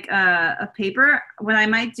like a paper, what I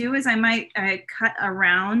might do is I might cut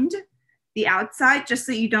around the outside just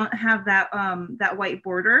so you don't have that that white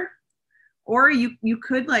border. Or you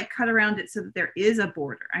could like cut around it so that there is a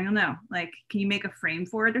border. I don't know. Like, can you make a frame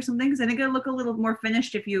for it or something? Because I think it'll look a little more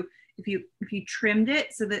finished if you trimmed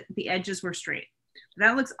it so that the edges were straight.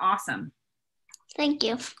 That looks awesome. Thank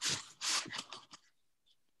you.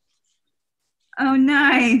 Oh,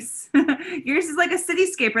 nice. Yours is like a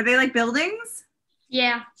cityscape. Are they like buildings?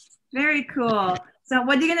 Yeah. Very cool. So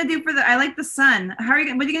what are you gonna do for I like the sun. What are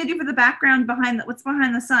you gonna do for the background what's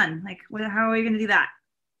behind the sun? Like, how are you gonna do that?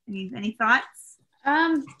 Any thoughts?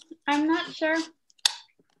 I'm not sure.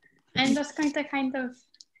 I'm just going to kind of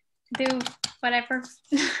do whatever.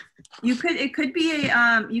 It could be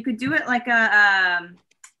a you could do it like a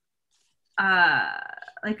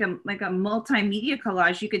multimedia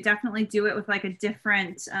collage. You could definitely do it with like a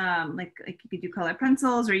different like you could do color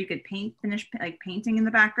pencils, or you could finish like painting in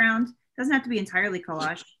the background. Doesn't have to be entirely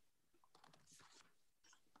collage.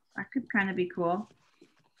 That could kind of be cool.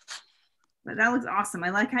 But that looks awesome. I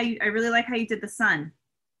really like how you did the sun.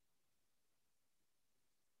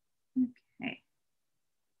 Okay.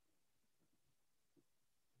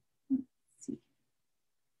 Let's see.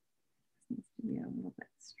 This needs to be a little bit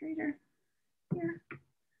straighter here.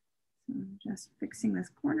 So I'm just fixing this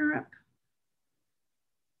corner up.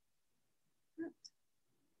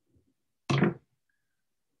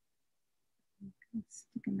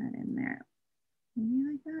 Sticking that in there. Maybe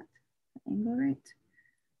like that. The angle right.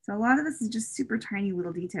 So a lot of this is just super tiny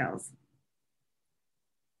little details.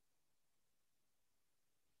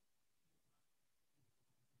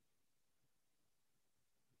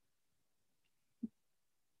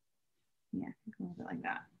 Yeah, a little bit like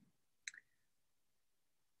that.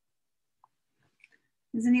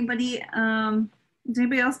 Is anybody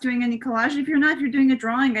else doing any collage? If you're doing a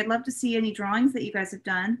drawing, I'd love to see any drawings that you guys have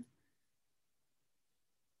done.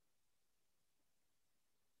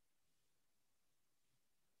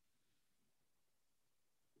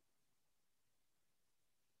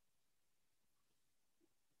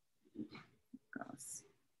 Goes.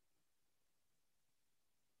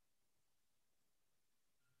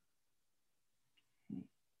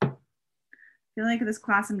 Okay. I feel like this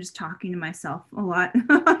class I'm just talking to myself a lot.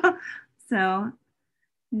 So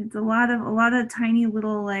it's a lot of tiny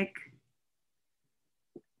little like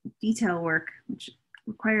detail work, which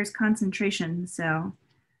requires concentration. So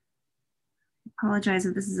I apologize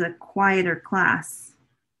if this is a quieter class.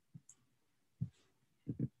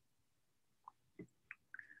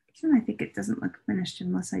 And I think it doesn't look finished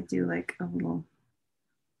unless I do like a little.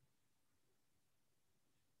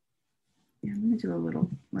 Yeah, I'm gonna do a little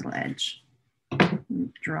edge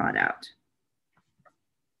and draw it out.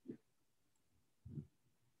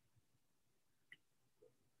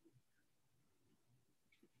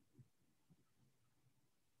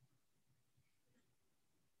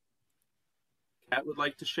 Kat would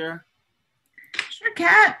like to share. Sure,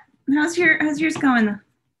 Kat. How's yours going?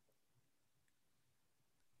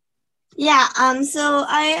 Yeah, so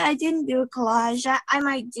I didn't do a collage. I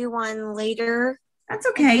might do one later. That's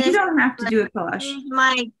okay. You don't have to do a collage.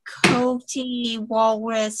 My Coty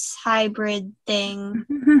walrus hybrid thing.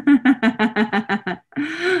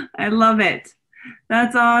 I love it.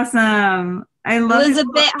 That's awesome. I love it. It was a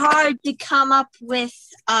bit hard to come up with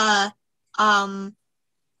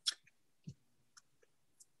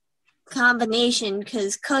combination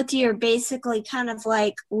because Coty are basically kind of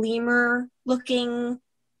like lemur looking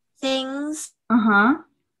things. Uh-huh.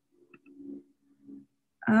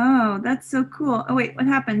 Oh, that's so cool. Oh, wait, what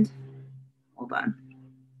happened? Hold on.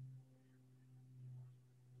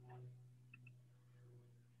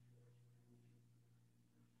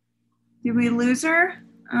 Did we lose her?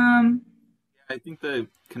 Yeah, I think the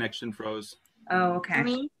connection froze. Oh, okay.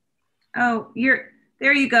 Me? Oh,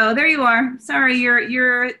 there you go. There you are. Sorry,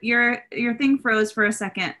 your thing froze for a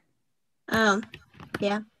second.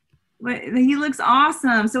 Yeah. But he looks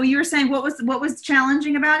awesome. So you were saying what was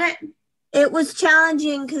challenging about it? It was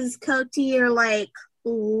challenging because Coty are like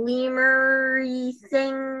lemur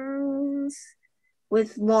things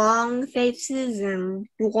with long faces, and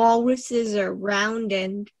walruses are round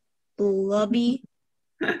and blubby.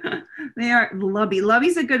 They are lubby.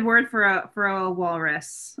 Lubby's a good word for a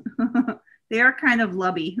walrus. They are kind of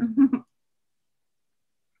lubby.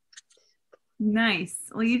 Nice.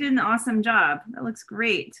 Well, you did an awesome job. That looks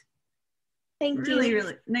great. Thank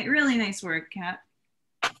you. Really nice work, Kat.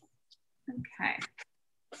 Okay.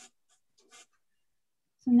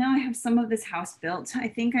 So now I have some of this house built. I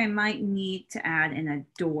think I might need to add in a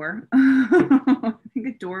door. I think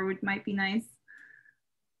a door might be nice.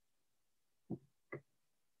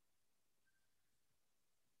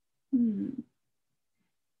 I'm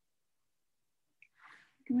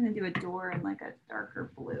gonna do a door in like a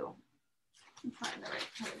darker blue. Probably the right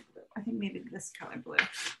color blue. I think maybe this color blue.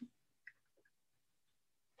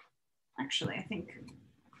 Actually, I think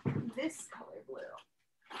this color blue.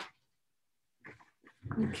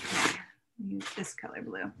 Okay, use this color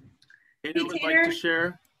blue. Tater would like to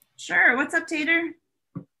share. Sure. What's up, Tater?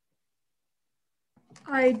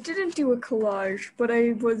 I didn't do a collage, but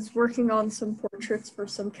I was working on some portraits for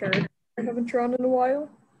some characters I haven't drawn in a while.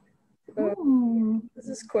 This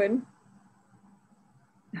is Quinn.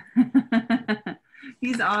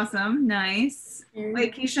 He's awesome. Nice.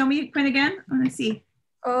 Wait, can you show me Quinn again? Let me see.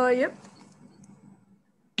 Yep.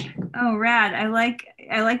 Oh, rad. I like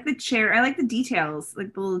the chair. I like the details,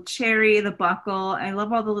 like the little cherry, the buckle. I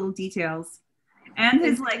love all the little details. And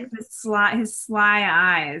his sly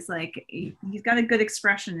eyes. Like he's got a good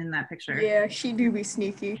expression in that picture. Yeah, she do be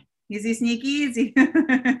sneaky. Easy, sneaky, easy.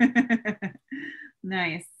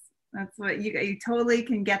 Nice. That's what you totally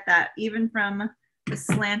can get that even from the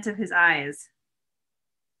slant of his eyes.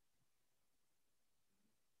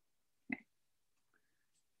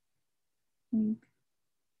 Okay.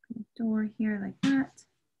 Door here like that.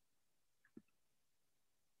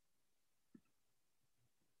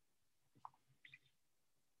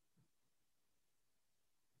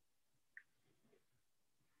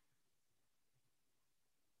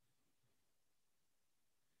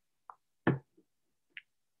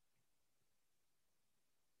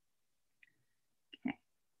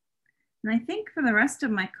 And I think for the rest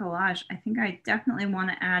of my collage, I think I definitely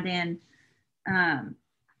want to add in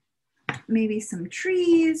maybe some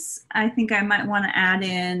trees. I think I might want to add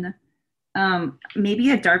in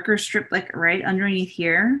maybe a darker strip like right underneath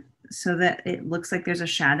here so that it looks like there's a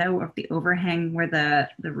shadow of the overhang where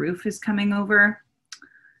the roof is coming over.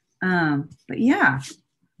 But yeah,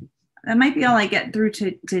 that might be all I get through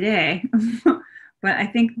today. But I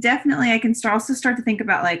think definitely I can also start to think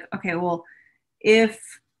about like, okay, well, if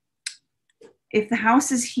the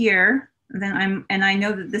house is here, then I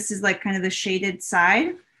know that this is like kind of the shaded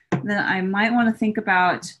side, then I might want to think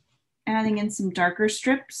about adding in some darker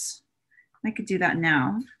strips. I could do that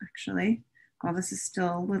now, actually, while this is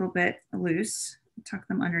still a little bit loose. Tuck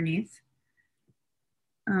them underneath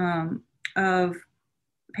of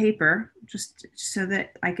paper, just so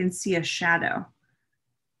that I can see a shadow.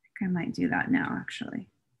 I think I might do that now, actually.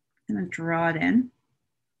 I'm gonna draw it in.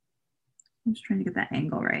 I'm just trying to get that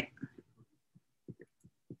angle right.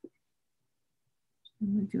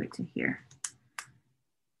 I'm gonna do it to here.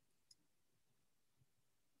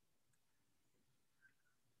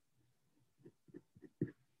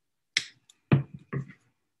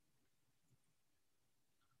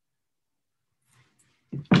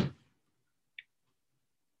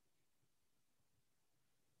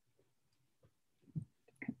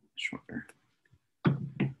 Shorter.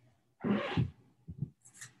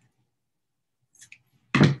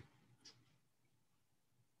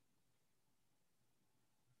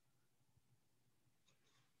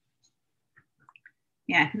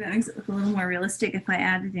 Yeah, I think that makes it look a little more realistic if I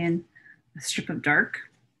added in a strip of dark.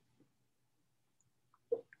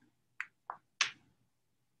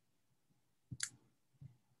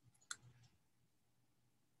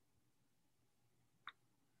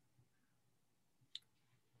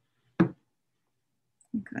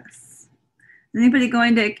 Like this. Is anybody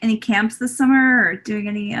going to any camps this summer or doing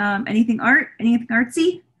any anything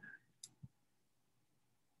artsy?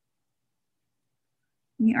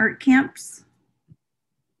 Any art camps?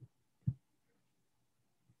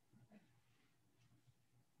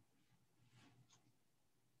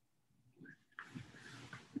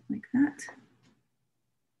 Like that.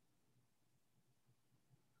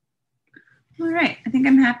 All right, I think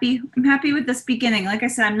I'm happy. I'm happy with this beginning. Like I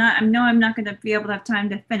said, I'm not going to be able to have time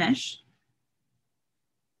to finish.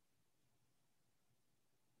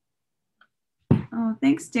 Oh,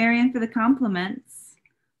 thanks, Darian, for the compliments.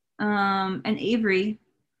 And Avery.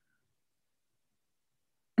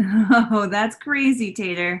 Oh, that's crazy,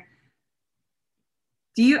 Tater.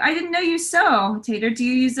 I didn't know you sew, Tater. Do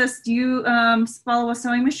you use this? Do you follow a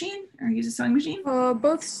sewing machine or use a sewing machine?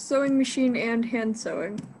 Both sewing machine and hand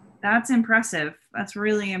sewing. That's impressive. That's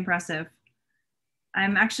really impressive.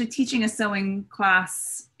 I'm actually teaching a sewing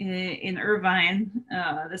class in Irvine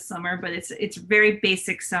this summer, but it's very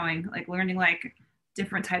basic sewing, like learning like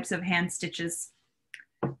different types of hand stitches.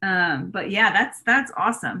 But yeah, that's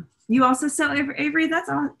awesome. You also sew, Avery? That's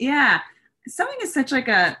all. Yeah, sewing is such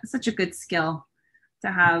a good skill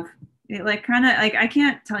to have. It like kind of like I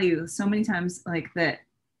can't tell you so many times like that.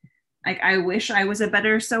 Like I wish I was a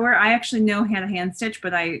better sewer. I actually know how to hand stitch,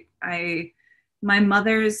 but I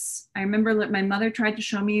remember my mother tried to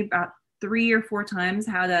show me about 3 or 4 times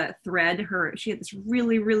how to thread her. She had this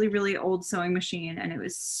really, really, really old sewing machine, and it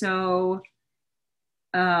was so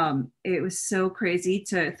crazy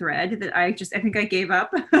to thread that I think I gave up.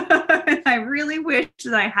 I really wish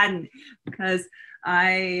that I hadn't, because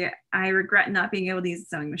I regret not being able to use a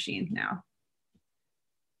sewing machine now.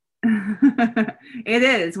 It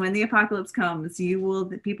is when the apocalypse comes,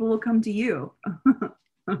 people will come to you.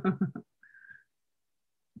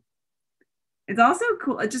 It's also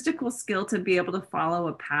cool, just a cool skill to be able to follow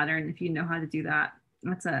a pattern if you know how to do that.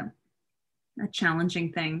 That's a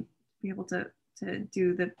challenging thing, to be able to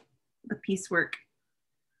do the piecework.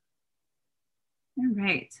 All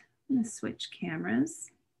right, I'm gonna switch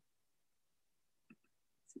cameras.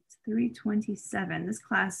 It's 3:27. This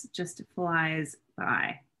class just flies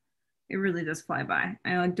by. It really does fly by.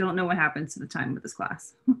 I don't know what happens to the time with this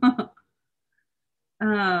class.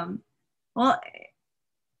 Well,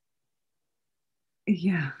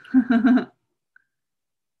 Yeah.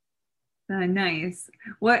 Nice.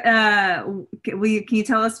 What can you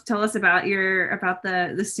tell us about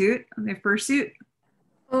the suit, your fursuit?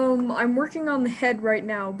 I'm working on the head right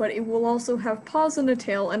now, but it will also have paws and a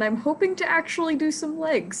tail, and I'm hoping to actually do some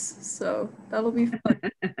legs, so that'll be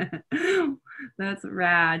fun. That's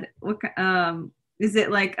rad. Is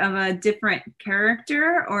it like of a different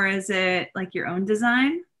character, or is it like your own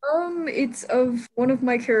design? It's of one of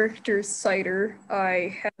my characters, Cider.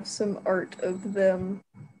 I have some art of them.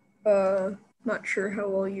 Not sure how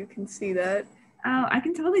well you can see that. Oh, I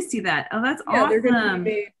can totally see that. Oh, that's Yeah, awesome. they're going to be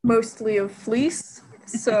made mostly of fleece,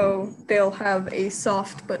 so they'll have a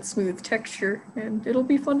soft but smooth texture, and it'll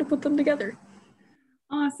be fun to put them together.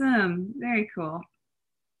 Awesome. Very cool.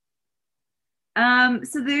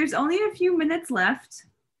 So there's only a few minutes left.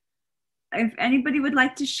 If anybody would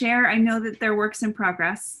like to share, I know that they're works in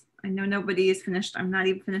progress. I know nobody is finished. I'm not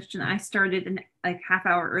even finished, and I started in like half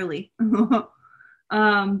hour early.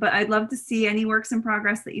 But I'd love to see any works in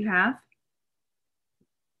progress that you have.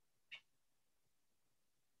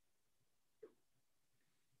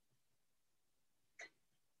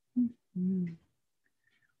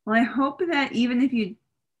 Well, I hope that even if you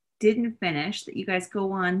didn't finish, that you guys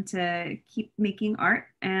go on to keep making art,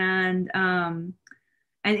 and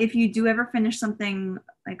if you do ever finish something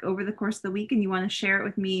like over the course of the week and you want to share it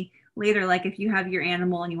with me later, like if you have your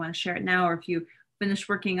animal and you want to share it now, or if you finish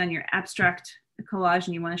working on your abstract collage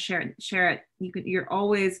and you want to share it, you're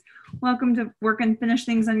always welcome to work and finish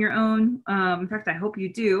things on your own. In fact, I hope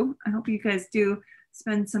you do. I hope you guys do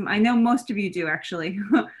spend some, I know most of you do actually,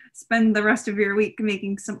 spend the rest of your week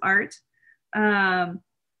making some art.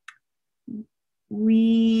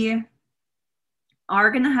 We are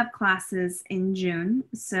going to have classes in June.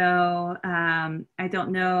 So I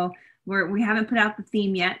don't know, we haven't put out the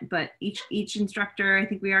theme yet, but each instructor, I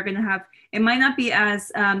think we are going to have, it might not be as,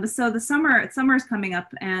 so the summer is coming up,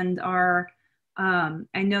 and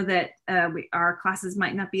I know that our classes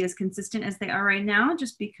might not be as consistent as they are right now,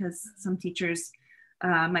 just because some teachers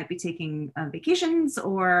might be taking vacations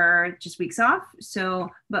or just weeks off. So,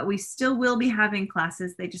 but we still will be having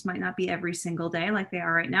classes. They just might not be every single day like they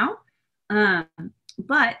are right now.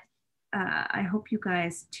 But I hope you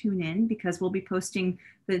guys tune in, because we'll be posting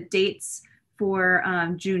the dates for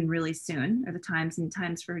June really soon, or the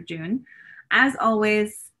times for June. As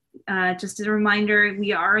always, just as a reminder,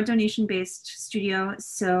 we are a donation-based studio,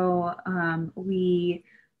 so we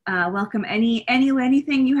welcome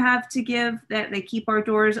anything you have to give. That they keep our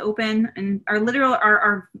doors open, and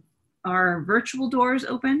our virtual doors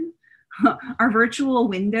open, our virtual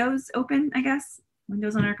windows open, I guess,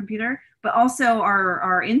 windows on our computer, but also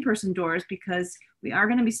our in-person doors, because we are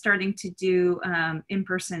going to be starting to do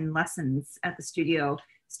in-person lessons at the studio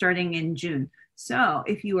starting in June. So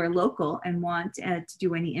if you are local and want to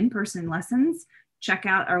do any in-person lessons, check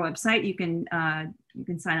out our website. You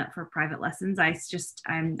can sign up for private lessons. I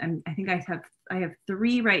think I have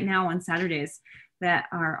 3 right now on Saturdays that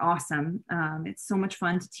are awesome. It's so much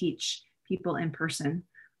fun to teach people in person,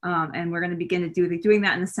 and we're going to begin doing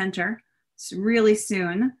that in the center really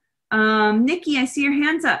soon. Nikki, I see your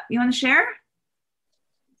hands up. You want to share?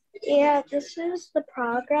 Yeah, this is the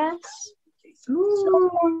progress.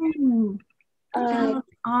 Ooh, that's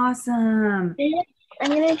awesome. I'm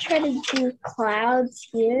gonna try to do clouds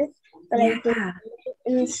here, but Yeah. I did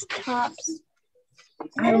in these tops.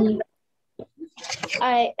 And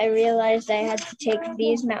I realized I had to take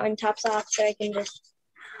these mountain tops off so I can just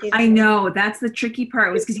do I know, that's the tricky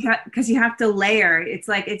part, was because you have to layer. It's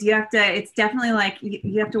like it's definitely like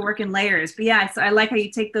you have to work in layers. But yeah, so I like how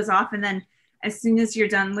you take those off, and then as soon as you're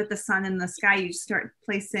done with the sun and the sky, you start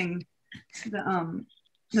placing the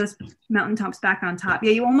those mountaintops back on top.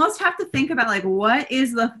 Yeah, you almost have to think about like, what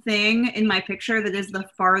is the thing in my picture that is the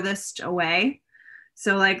farthest away?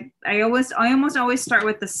 So like I almost always start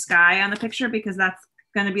with the sky on the picture, because that's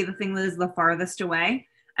going to be the thing that is the farthest away,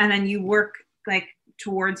 and then you work like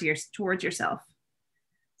towards yourself.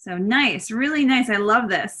 So nice, really nice. I love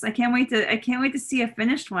this. I can't wait to see a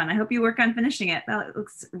finished one. I hope you work on finishing it. That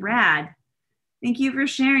looks rad. Thank you for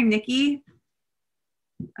sharing, Nikki.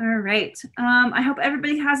 All right. I hope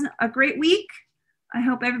everybody has a great week. I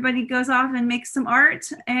hope everybody goes off and makes some art,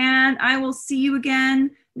 and I will see you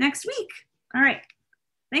again next week. All right.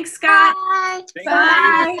 Thanks, Scott. Bye. Thank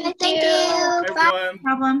Bye. you. Thank you. Bye, everyone. No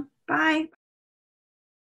problem. Bye.